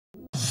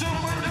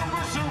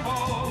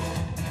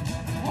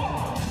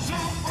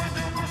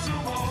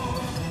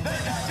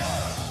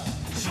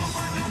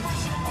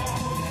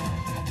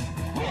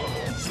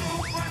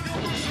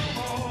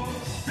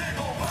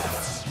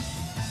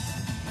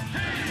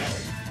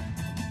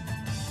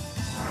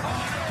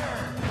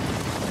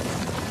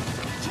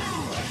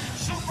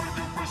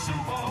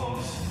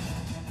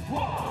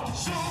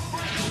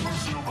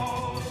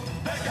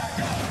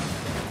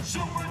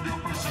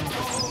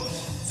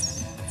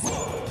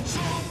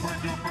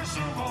Duper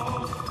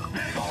Sumos,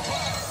 big ol'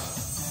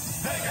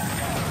 butts. They got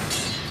guts,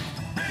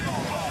 big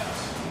ol'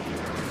 butts.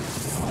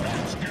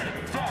 Let's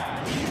get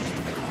fast.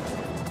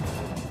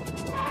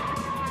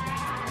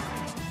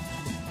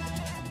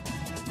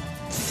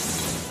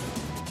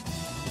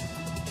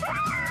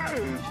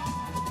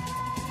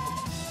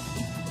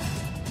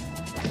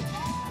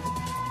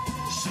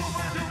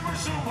 Super Duper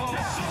Sumo,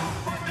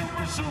 Super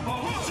Duper Sumo,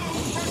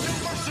 Super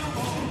Duper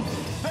Sumo.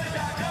 They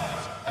got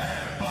guts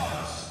and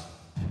butts.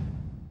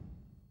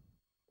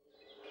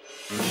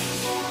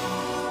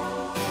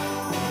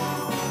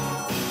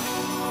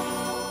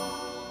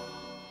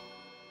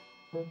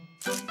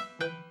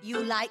 You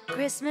like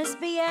Christmas,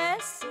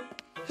 BS?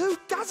 Who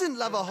doesn't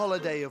love a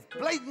holiday of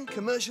blatant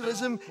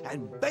commercialism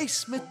and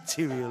base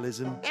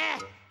materialism?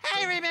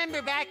 I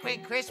remember back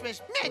when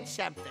Christmas meant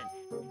something.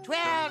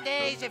 12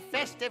 days of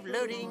festive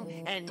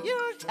looting and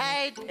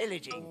Yuletide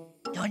pillaging.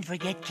 Don't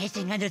forget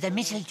kissing under the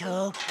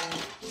mistletoe.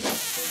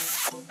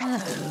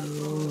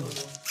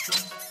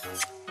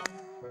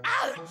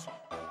 Ouch!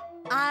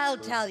 I'll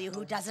tell you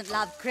who doesn't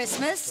love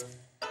Christmas.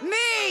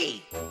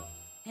 Me!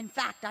 In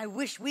fact, I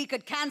wish we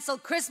could cancel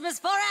Christmas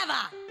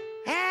forever.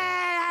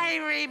 I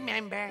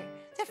remember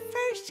the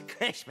first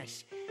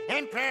Christmas.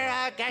 Emperor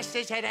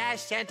Augustus had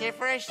asked Santa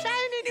for a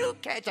shiny new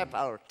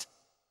catapult.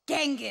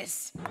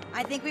 Genghis,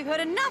 I think we've heard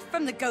enough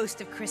from the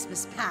ghost of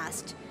Christmas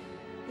past.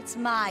 It's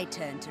my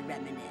turn to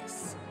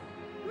reminisce.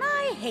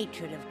 My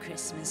hatred of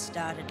Christmas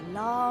started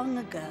long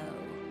ago.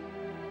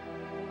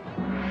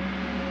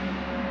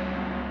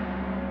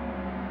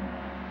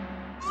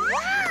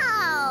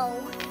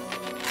 Wow!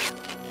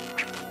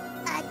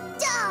 A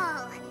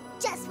doll!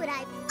 Just what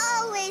I've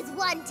always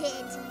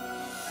wanted.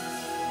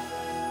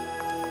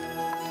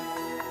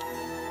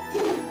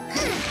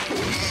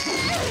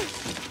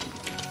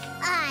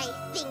 I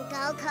think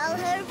I'll call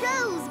her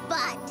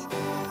Rosebud.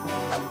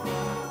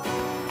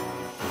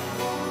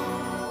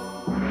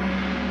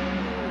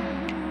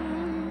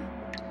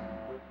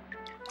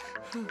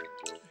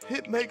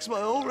 It makes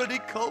my already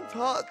cold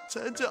heart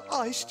turn to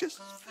ice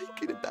just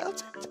thinking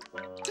about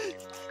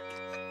it.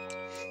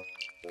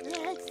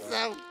 That's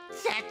so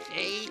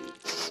sexy.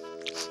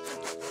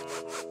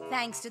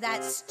 Thanks to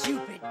that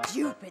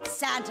stupid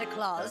Santa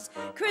Claus,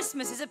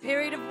 Christmas is a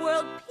period of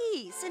world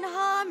peace and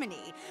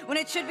harmony, when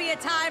it should be a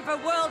time for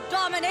world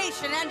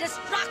domination and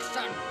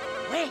destruction.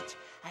 Wait,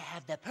 I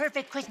have the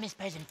perfect Christmas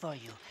present for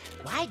you.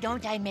 Why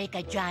don't I make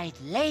a giant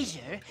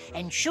laser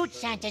and shoot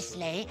Santa's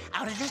sleigh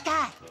out of the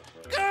sky?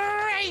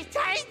 Great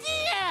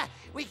idea!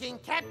 We can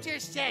capture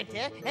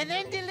Santa and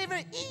then deliver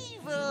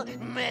evil,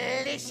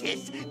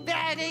 malicious,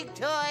 batting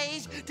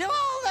toys to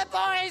all the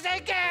boys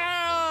and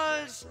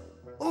girls!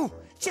 Oh,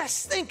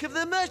 just think of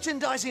the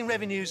merchandising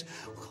revenues.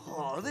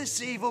 Oh,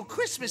 this evil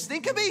Christmas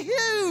thing could be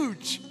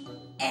huge.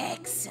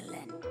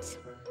 Excellent.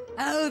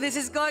 Oh, this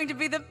is going to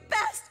be the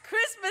best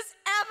Christmas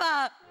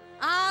ever.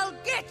 I'll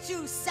get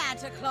you,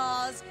 Santa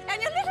Claus,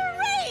 and your little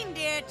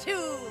reindeer,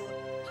 too.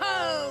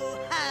 Ho,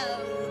 ho,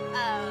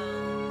 ho.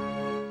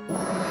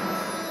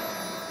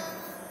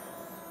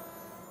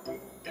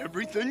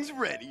 Everything's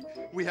ready.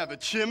 We have a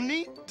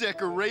chimney,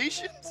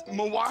 decorations,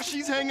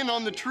 mawashis hanging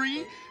on the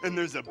tree, and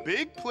there's a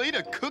big plate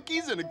of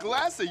cookies and a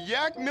glass of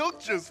yak milk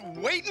just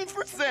waiting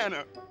for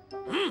Santa.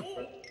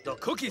 The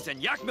cookies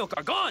and yak milk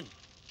are gone.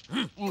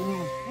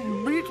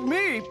 Beats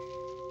me.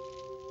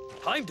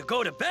 Time to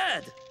go to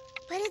bed.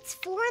 But it's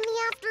 4 in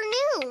the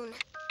afternoon.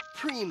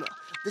 Prima,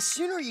 the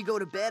sooner you go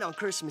to bed on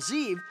Christmas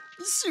Eve,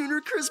 the sooner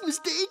Christmas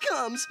Day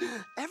comes.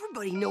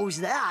 Everybody knows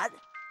that.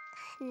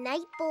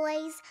 Night,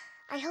 boys.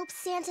 I hope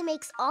Santa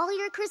makes all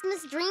your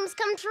Christmas dreams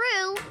come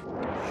true.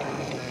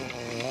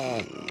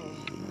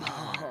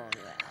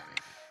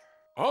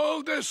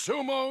 All the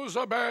sumos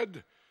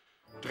abed.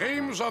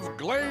 Dreams of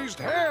glazed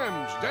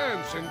hams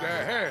dance in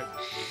their heads.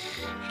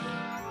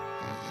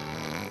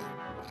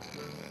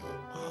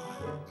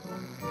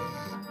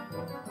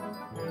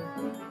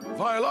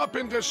 While up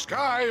in the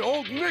sky,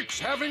 old Nick's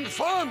having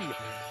fun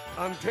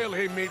until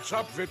he meets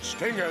up with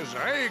Stinger's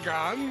ray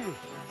gun.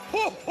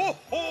 Ho, ho,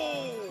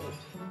 ho!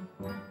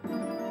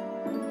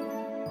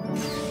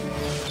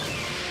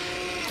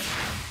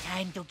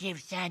 Time to give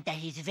Santa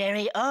his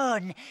very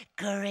own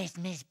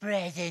Christmas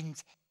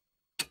present.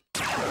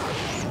 Ho,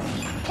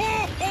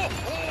 ho,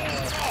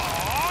 ho!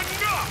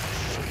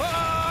 Nuts!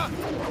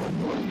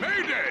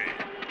 Mayday!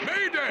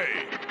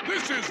 Mayday!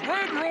 This is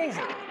Red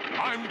Rover.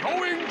 I'm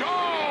going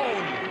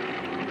down!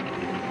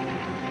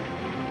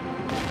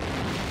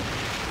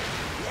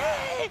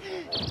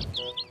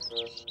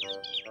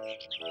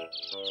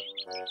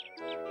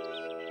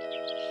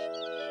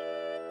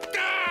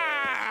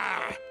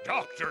 Ah!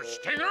 Dr.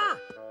 Stinger,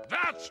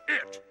 that's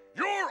it.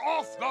 You're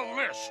off the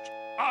list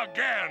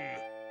again.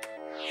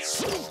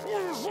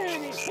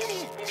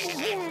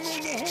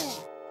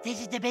 This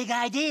is the big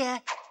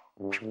idea.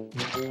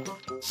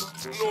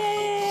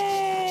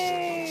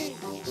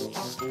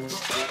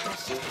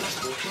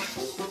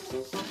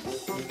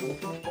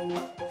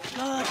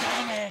 Go,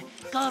 Timer.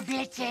 Go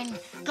Blitzen,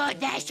 go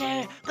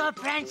Dasher, go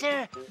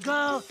Prancer,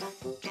 go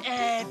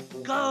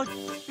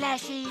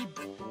Flashy,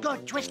 go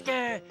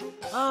Twister.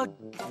 Oh,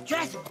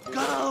 just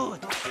go.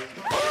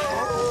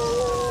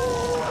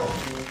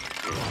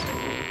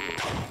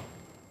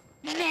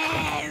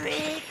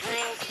 Merry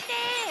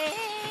Christmas!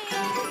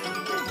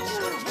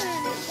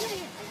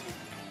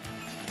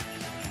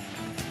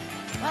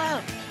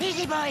 Whoa,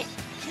 easy boys,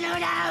 slow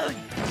down.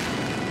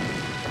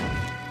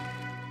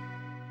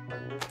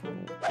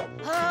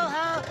 Ho,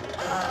 ho,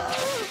 ho!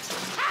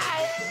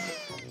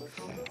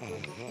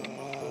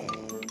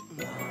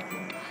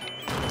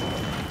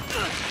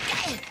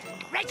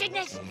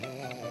 Wretchedness!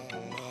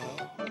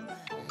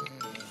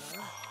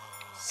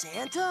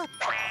 Santa?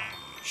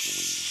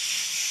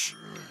 Shh!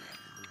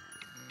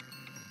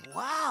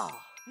 Wow!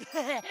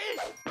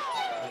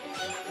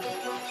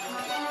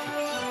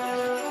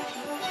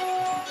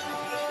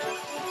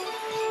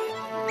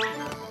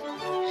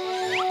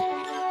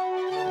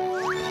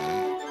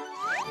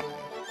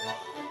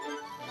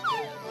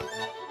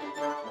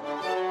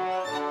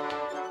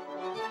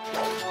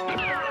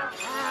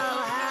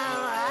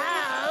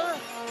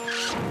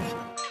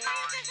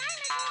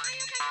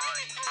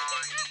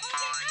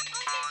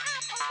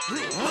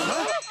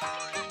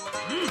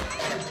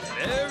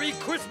 Merry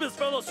Christmas,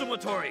 fellow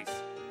Sumotories!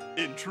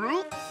 In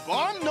truth,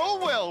 Bon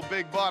Noel,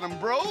 Big Bottom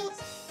Bros.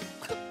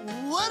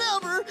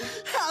 Whatever!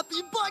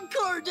 Happy Butt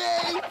Car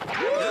Day!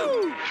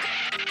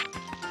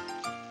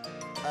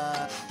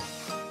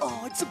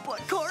 Oh, it's a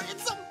butt car!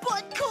 It's a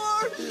butt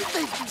car!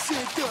 Thank you,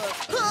 Santa!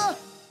 Ah!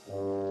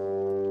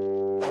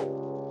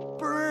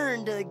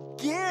 Burned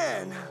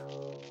again!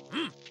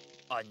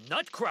 A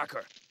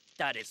nutcracker.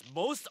 That is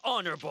most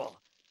honorable,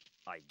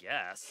 I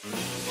guess.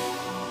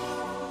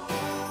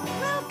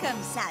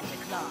 Welcome, Santa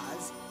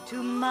Claus,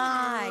 to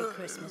my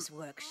Christmas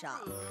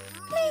workshop.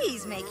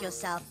 Please make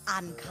yourself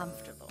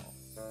uncomfortable.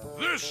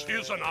 This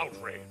is an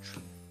outrage.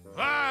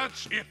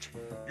 That's it.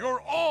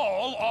 You're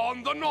all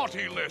on the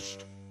naughty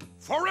list.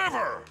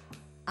 Forever.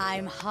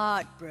 I'm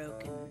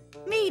heartbroken.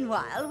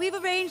 Meanwhile, we've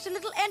arranged a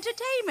little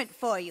entertainment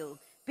for you.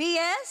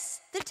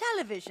 BS, the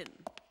television.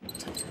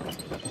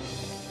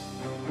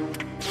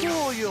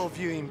 For your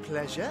viewing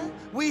pleasure,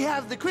 we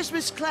have the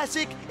Christmas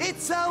classic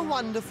It's a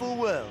Wonderful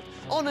World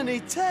on an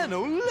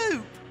eternal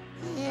loop.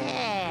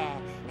 Yeah,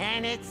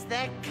 and it's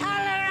the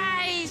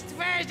colorized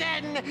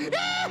version.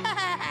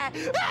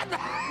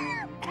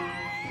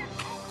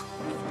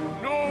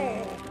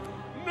 No!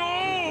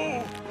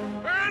 No!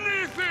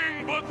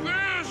 Anything but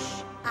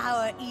this!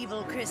 Our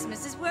evil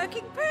Christmas is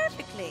working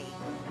perfectly.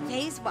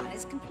 Phase 1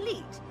 is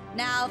complete.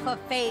 Now for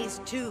Phase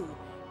 2.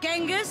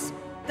 Genghis,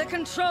 the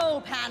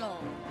control panel.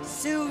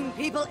 Soon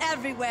people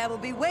everywhere will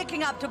be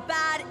waking up to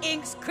Bad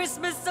Ink's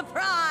Christmas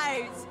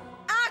surprise.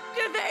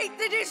 Activate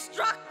the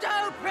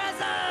Destructo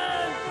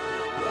present!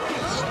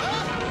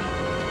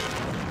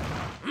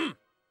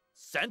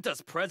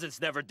 Santa's presents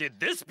never did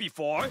this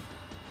before.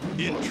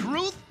 In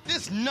truth,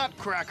 this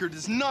nutcracker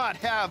does not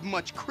have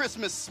much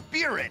Christmas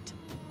spirit.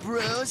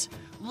 Bros,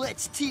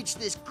 let's teach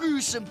this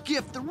gruesome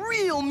gift the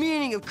real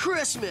meaning of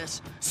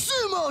Christmas.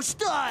 Sumo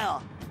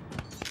style!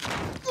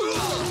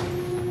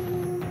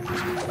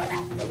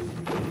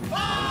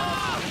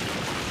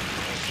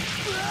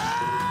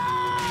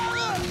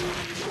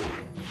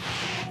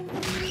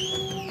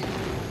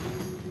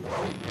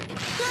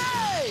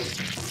 Hey!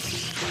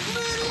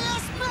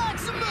 Medius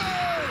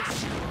Maximus!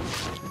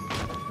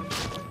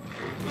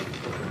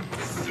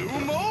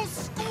 Sumo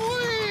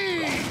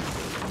squeeze!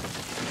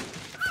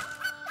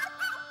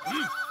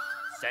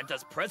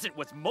 Santa's present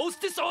was most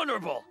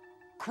dishonorable.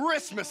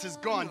 Christmas has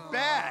gone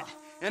bad,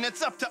 and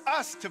it's up to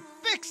us to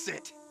fix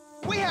it.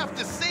 We have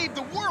to save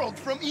the world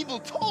from evil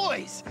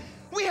toys.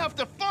 We have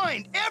to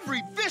find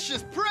every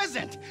vicious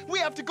present. We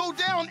have to go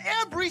down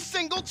every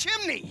single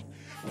chimney.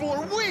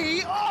 For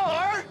we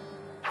are...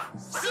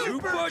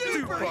 Super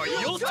duper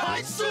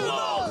Yuletide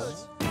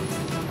Sumos!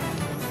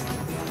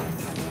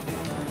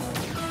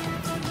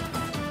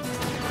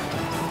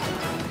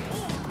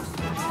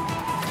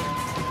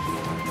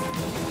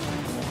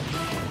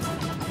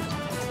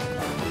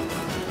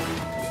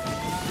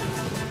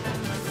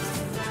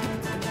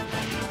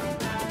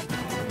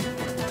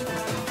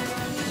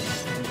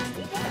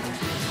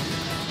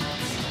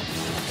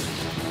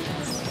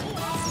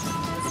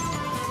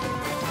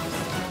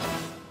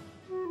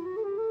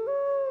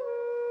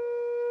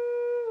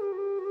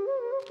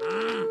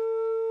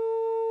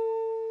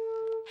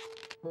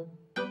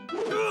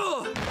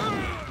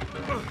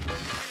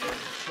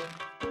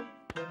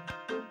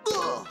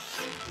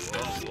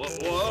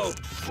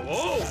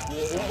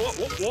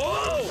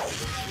 Whoa!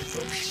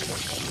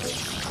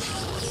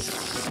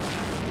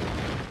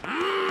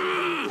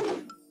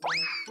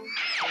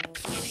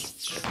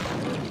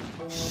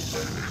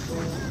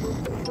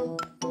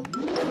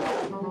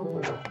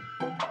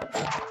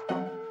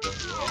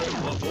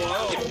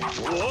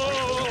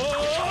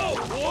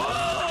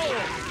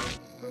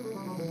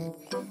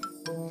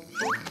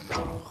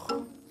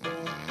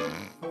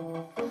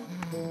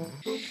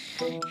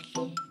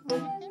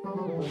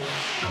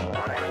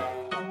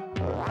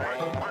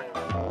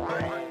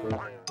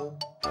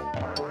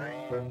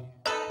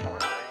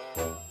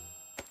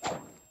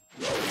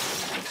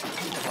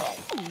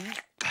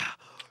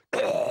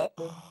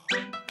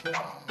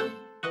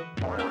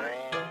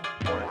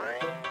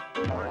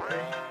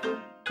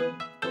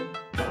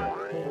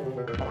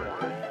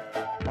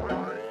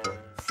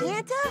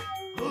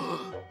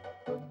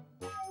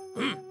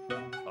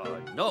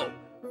 No,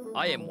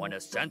 I am one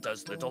of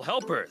Santa's little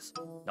helpers.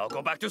 Now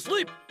go back to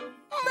sleep.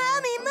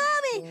 Mommy,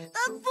 Mommy!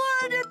 The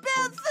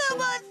 400-pound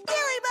Sumo is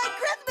stealing my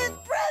Christmas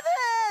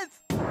presents!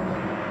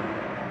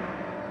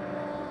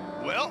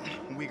 Well,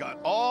 we got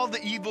all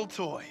the evil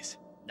toys.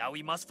 Now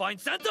we must find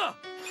Santa.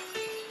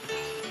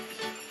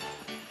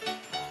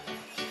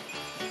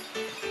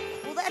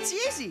 Well, that's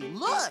easy.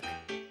 Look!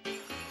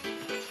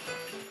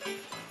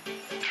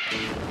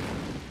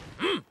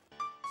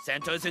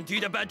 Santa is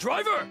indeed a bad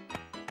driver.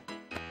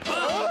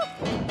 But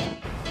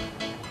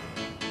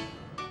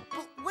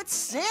what's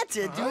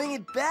Santa doing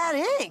in bad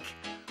ink?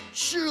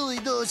 Surely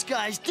those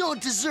guys don't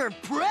deserve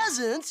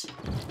presents.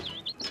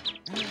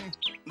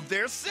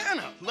 There's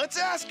Santa. Let's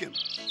ask him.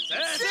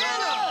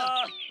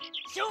 Santa!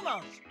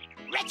 Sumos!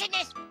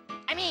 Wretchedness!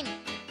 I mean...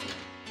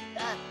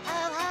 Santa!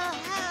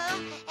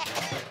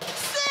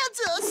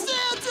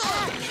 Santa!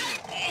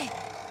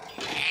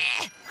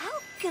 How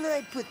can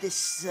I put this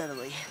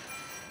subtly?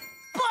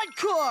 Butt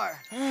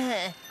car!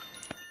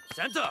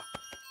 Santa!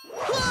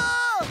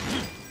 Ah!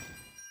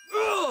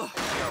 Ugh!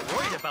 You're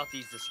worried about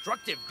these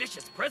destructive,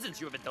 vicious presents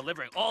you have been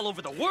delivering all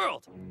over the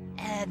world.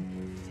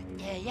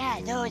 Yeah,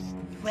 those...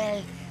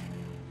 Well...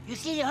 You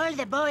see, all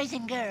the boys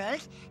and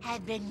girls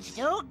have been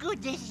so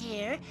good this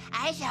year,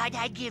 I thought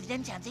I'd give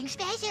them something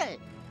special.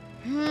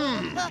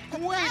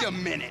 Wait a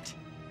minute.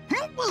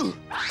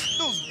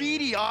 Those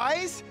beady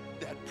eyes,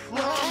 that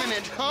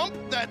prominent hump,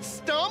 that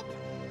stump.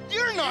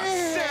 You're not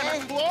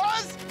Santa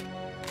Claus!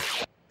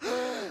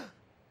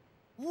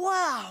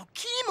 Wow,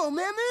 Chemo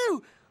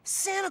Memu!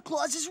 Santa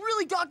Claus is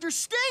really Dr.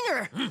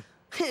 Stinger!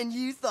 And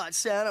you thought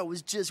Santa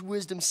was just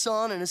Wisdom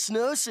Son in a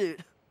snowsuit.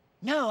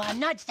 No, I'm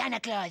not Santa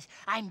Claus.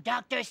 I'm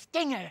Dr.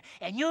 Stinger,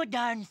 and you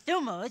darn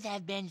Sumos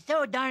have been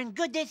so darn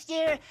good this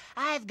year,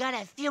 I've got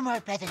a few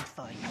more presents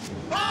for you.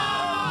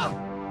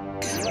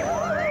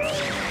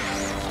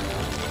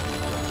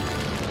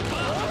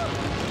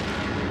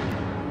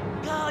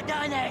 Go,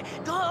 Donner!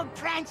 Go,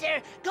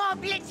 Prancer! Go,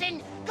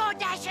 Blitzen! Go,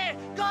 Dasher!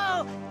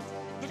 Go!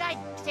 Did I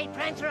say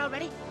Prancer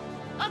already?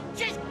 Oh,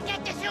 just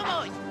get the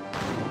Sumos!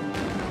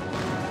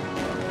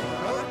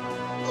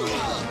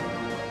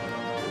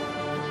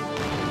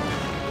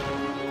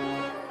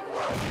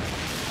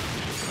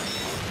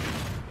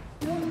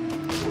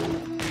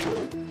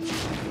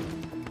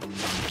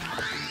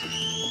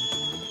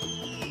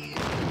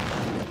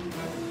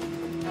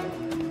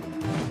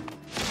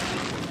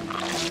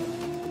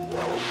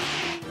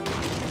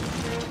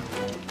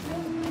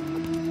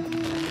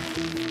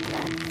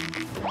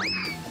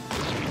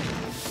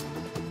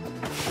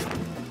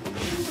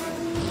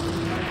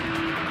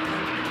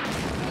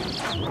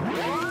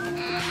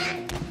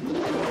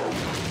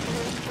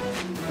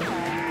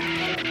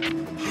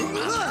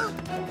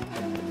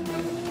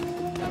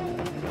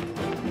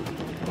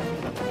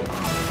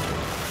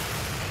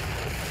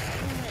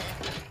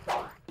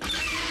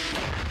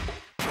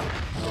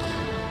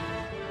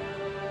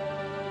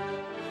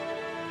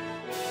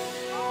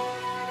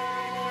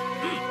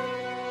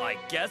 I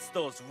guess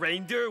those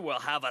reindeer will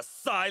have a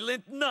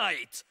silent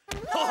night.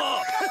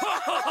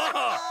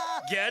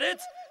 Get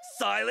it?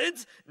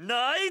 Silent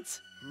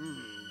night?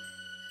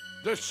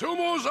 The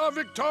Sumos are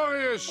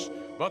victorious,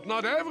 but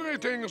not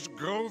everything's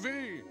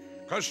groovy,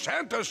 'cause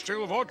Santa's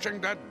still watching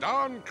that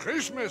darn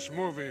Christmas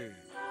movie.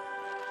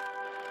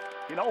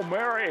 You know,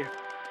 Mary,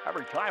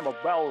 every time a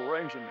bell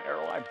rings, an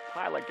airline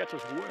pilot gets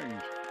his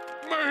wings.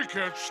 Make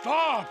it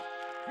stop!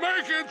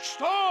 Make it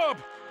stop!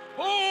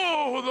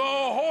 Oh, the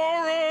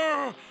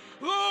horror!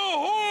 The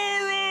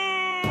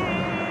horror!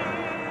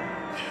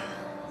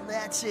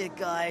 That's it,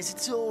 guys.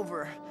 It's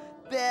over.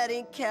 Bad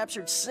Ink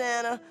captured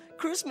Santa.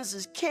 Christmas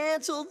is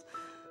canceled.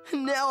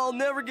 And now I'll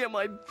never get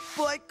my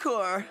bike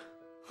car.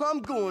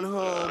 I'm going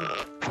home.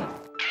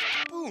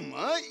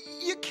 Booma,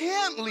 you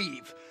can't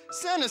leave.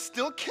 Santa's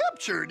still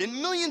captured,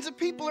 and millions of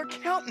people are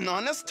counting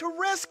on us to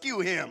rescue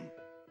him.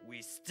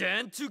 We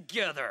stand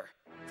together,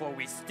 for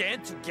we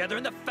stand together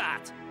in the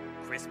fat.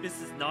 Christmas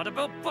is not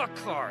about buck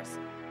cars.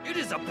 It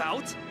is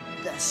about...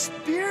 The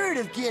spirit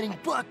of getting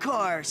butt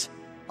cars.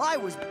 I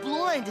was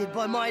blinded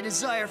by my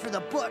desire for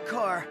the butt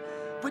car.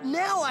 But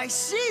now I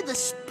see the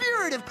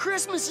spirit of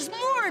Christmas is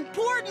more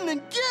important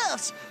than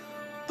gifts.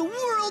 The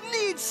world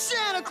needs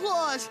Santa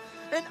Claus,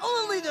 and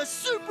only the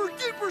Super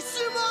Duper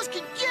Sumos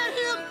can get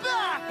him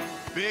back!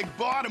 Big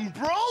bottom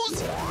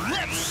bros,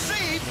 let's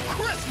save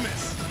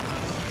Christmas!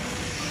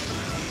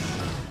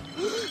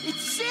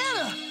 It's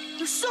Santa!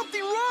 There's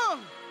something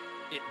wrong!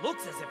 It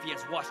looks as if he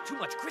has watched too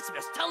much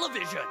Christmas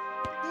television.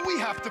 We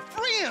have to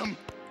free him!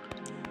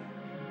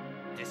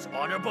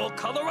 Dishonorable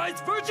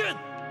colorized virgin!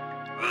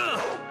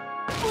 Ugh.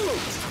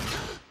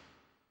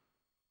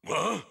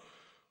 Huh?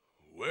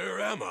 Where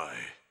am I?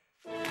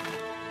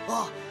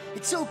 Oh,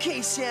 it's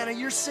okay, Santa.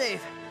 You're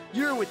safe.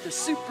 You're with the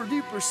Super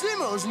Duper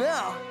Sumos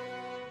now.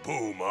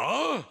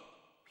 Booma?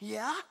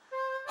 Yeah?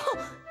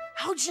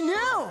 How'd you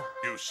know?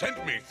 You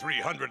sent me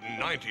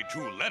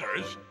 392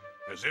 letters,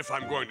 as if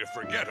I'm going to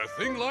forget a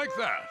thing like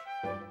that.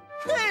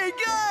 Hey,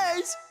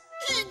 guys!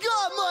 He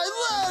got my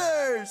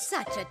letters!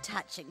 Such a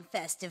touching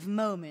festive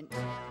moment.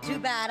 Too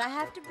bad I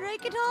have to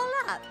break it all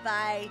up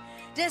by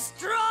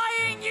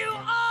destroying you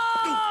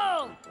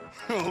all!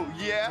 Oh,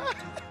 yeah?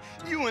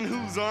 You and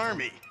whose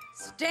army?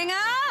 Stinger?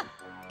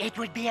 It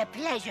would be a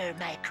pleasure,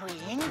 my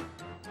queen.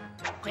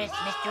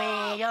 Christmas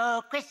tree,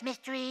 oh Christmas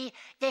tree,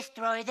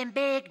 destroy them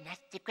big,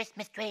 nasty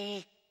Christmas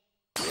tree.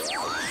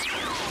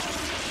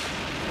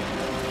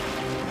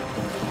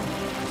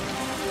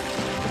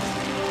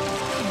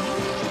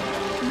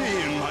 Me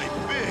and my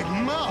big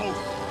mouth!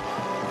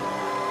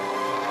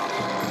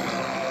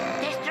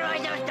 Destroy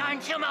those darn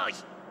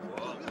sumos!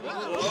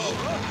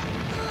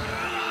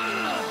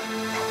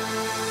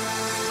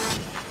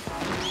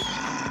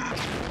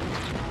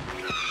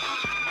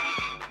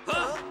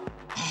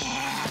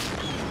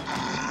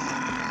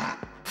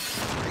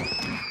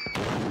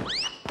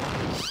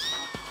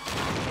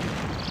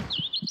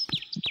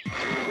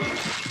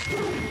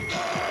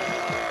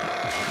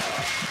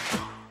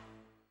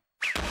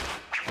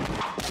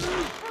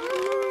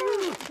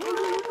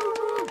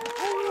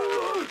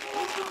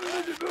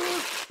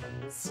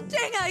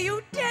 Stinger,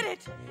 you did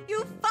it!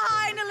 You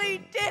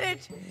finally did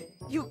it!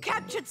 You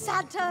captured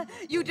Santa,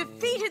 you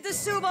defeated the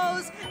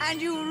Sumos,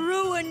 and you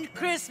ruined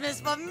Christmas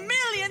for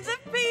millions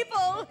of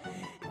people!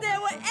 If there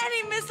were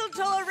any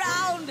mistletoe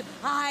around,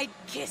 I'd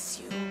kiss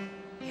you.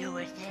 You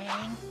were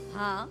saying?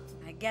 Huh?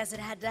 I guess it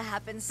had to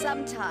happen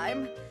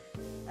sometime.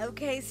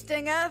 Okay,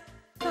 Stinger,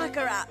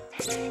 pucker up.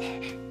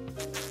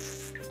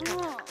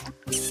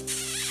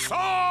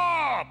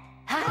 Stop!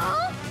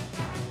 Huh?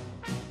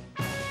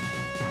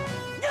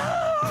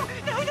 No!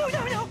 No, no,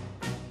 no, no!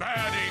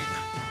 Bad ink.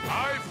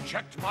 I've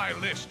checked my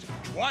list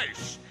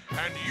twice,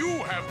 and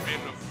you have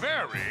been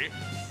very,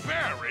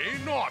 very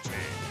naughty.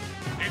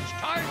 It's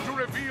time to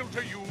reveal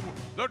to you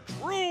the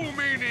true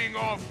meaning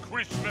of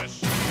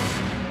Christmas.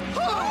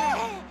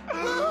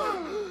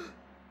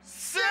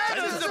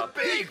 Santa's a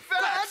big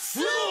fat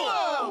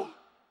sumo!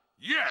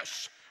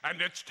 Yes,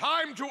 and it's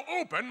time to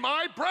open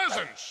my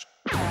presents.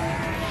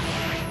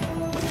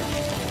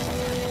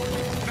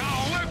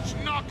 Now let's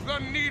knock the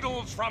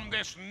needles from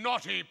this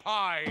naughty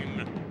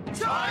pine.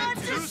 Time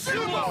to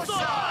sumo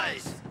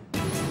size!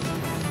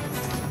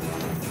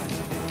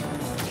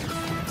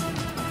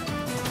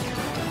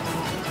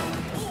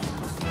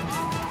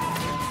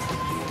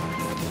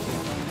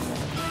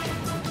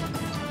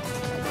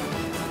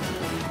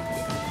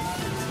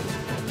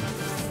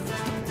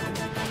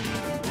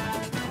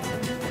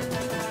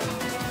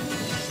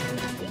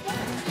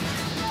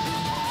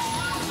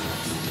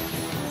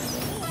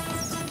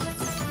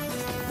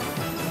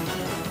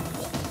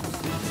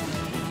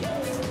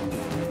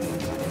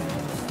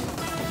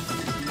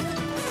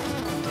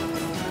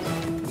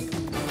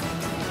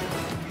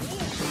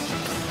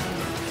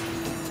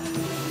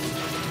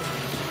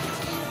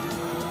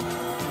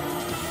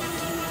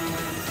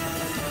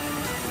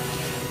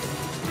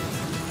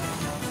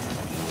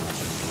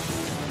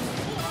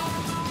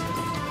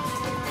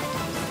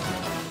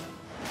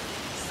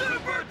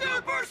 Super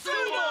Duper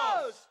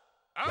Sumos!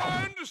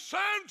 And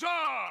Santa!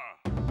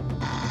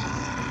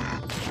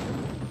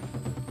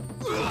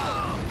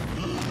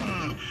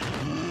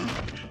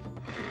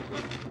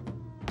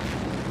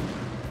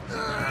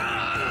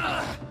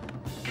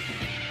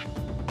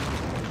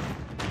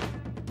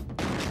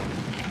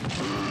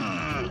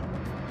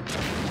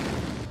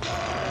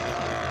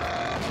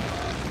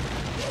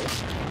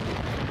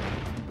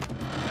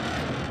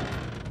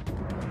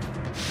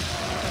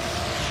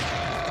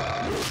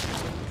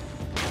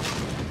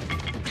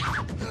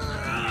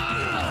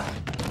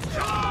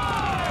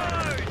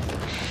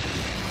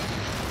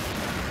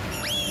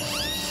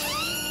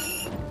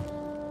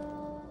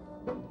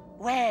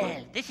 Well,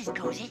 this is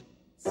cozy.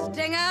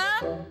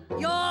 Stinger,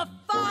 you're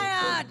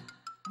fired!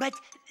 But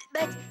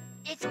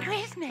it's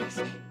Christmas.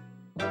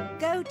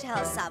 Go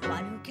tell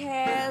someone who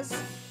cares.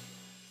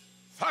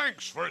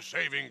 Thanks for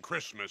saving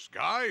Christmas,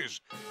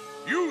 guys.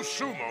 You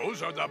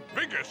Sumos are the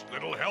biggest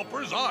little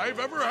helpers I've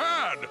ever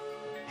had.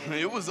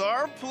 It was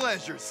our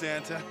pleasure,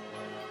 Santa.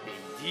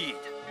 Indeed,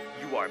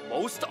 you are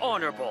most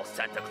honorable,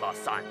 Santa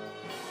Claus-san.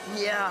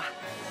 Yeah,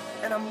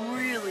 and I'm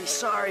really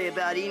sorry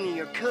about eating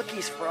your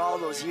cookies for all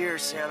those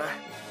years, Santa.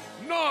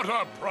 Not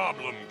a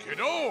problem,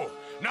 kiddo.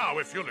 Now,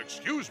 if you'll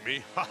excuse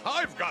me,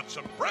 I've got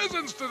some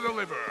presents to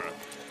deliver.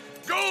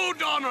 Go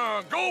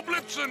Donner, go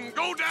Blitzen,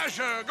 go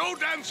Dasher, go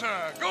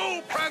Dancer,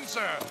 go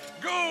Prancer,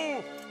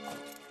 go...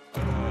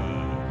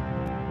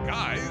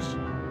 Guys,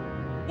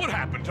 what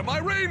happened to my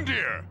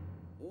reindeer?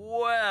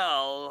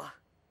 Well...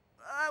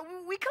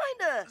 We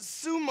kinda...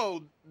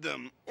 Sumo'd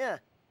them. Yeah.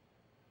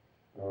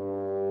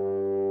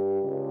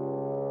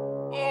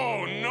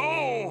 Oh,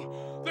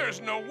 no!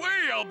 There's no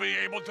way I'll be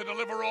able to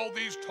deliver all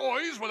these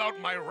toys without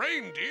my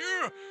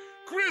reindeer.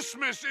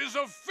 Christmas is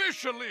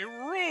officially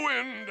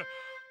ruined.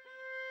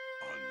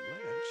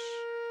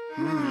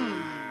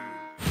 Unless...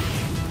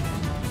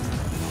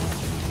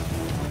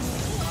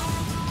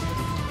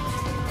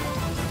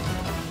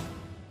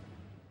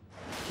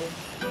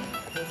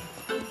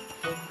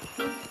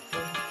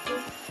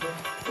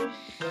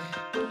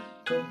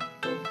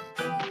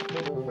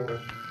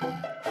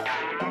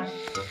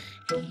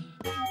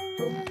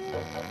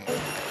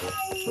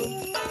 There's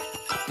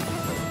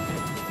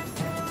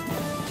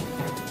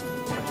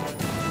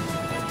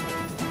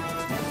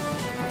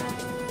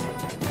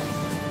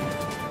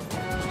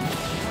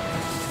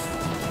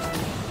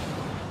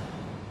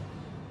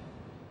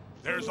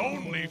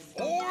only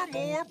 4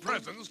 more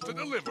presents to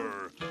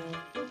deliver.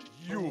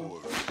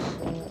 Yours.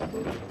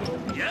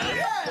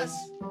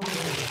 Yes!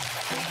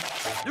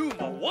 New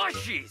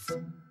Mawashis!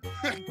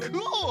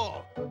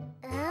 Cool!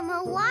 I'm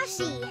a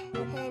washi,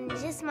 and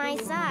just my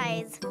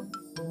size.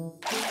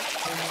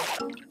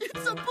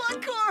 It's a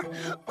butt car!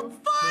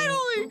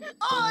 Finally!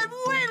 Oh, I've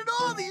waited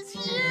all these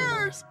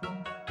years!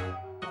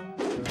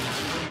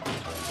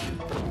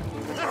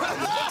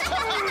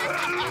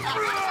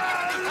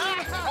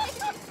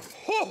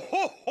 Ho,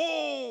 ho,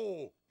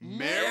 ho!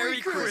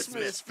 Merry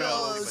Christmas,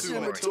 fellow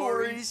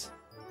Sumatories!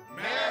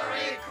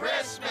 Merry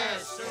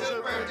Christmas,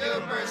 Super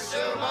Duper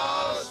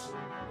Sumos!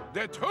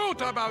 The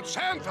truth about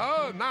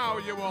Santa, now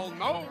you all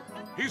know.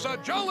 He's a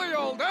jolly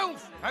old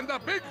elf and a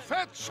big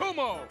Phat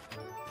Sumo.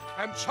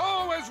 And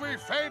so as we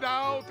fade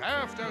out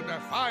after the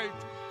fight,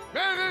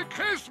 Merry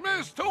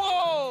Christmas to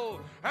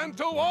all, and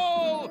to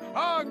all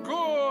a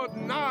good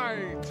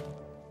night.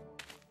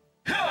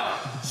 Yeah!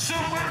 Super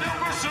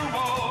Duper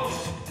Sumos!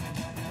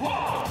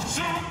 Whoa!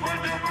 Super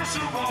Duper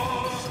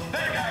Sumos!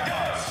 They got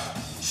guts!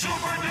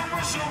 Super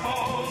Duper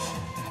Sumos!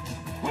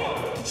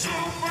 Whoa!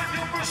 Super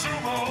Duper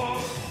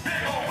Sumos!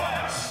 Big ol'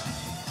 butts!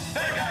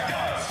 They got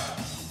guts!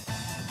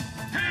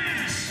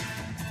 Peace!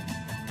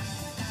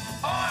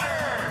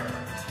 Honor!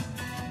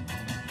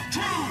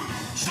 Truth!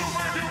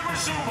 Super Duper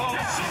Sumos!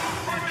 Yeah.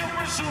 Super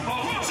Duper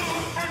Sumos!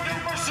 Super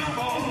Duper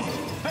Sumos!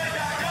 They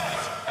got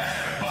guts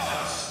and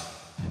butts!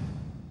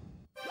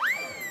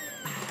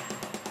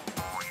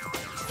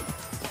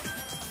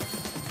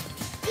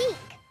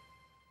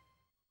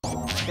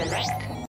 Eek!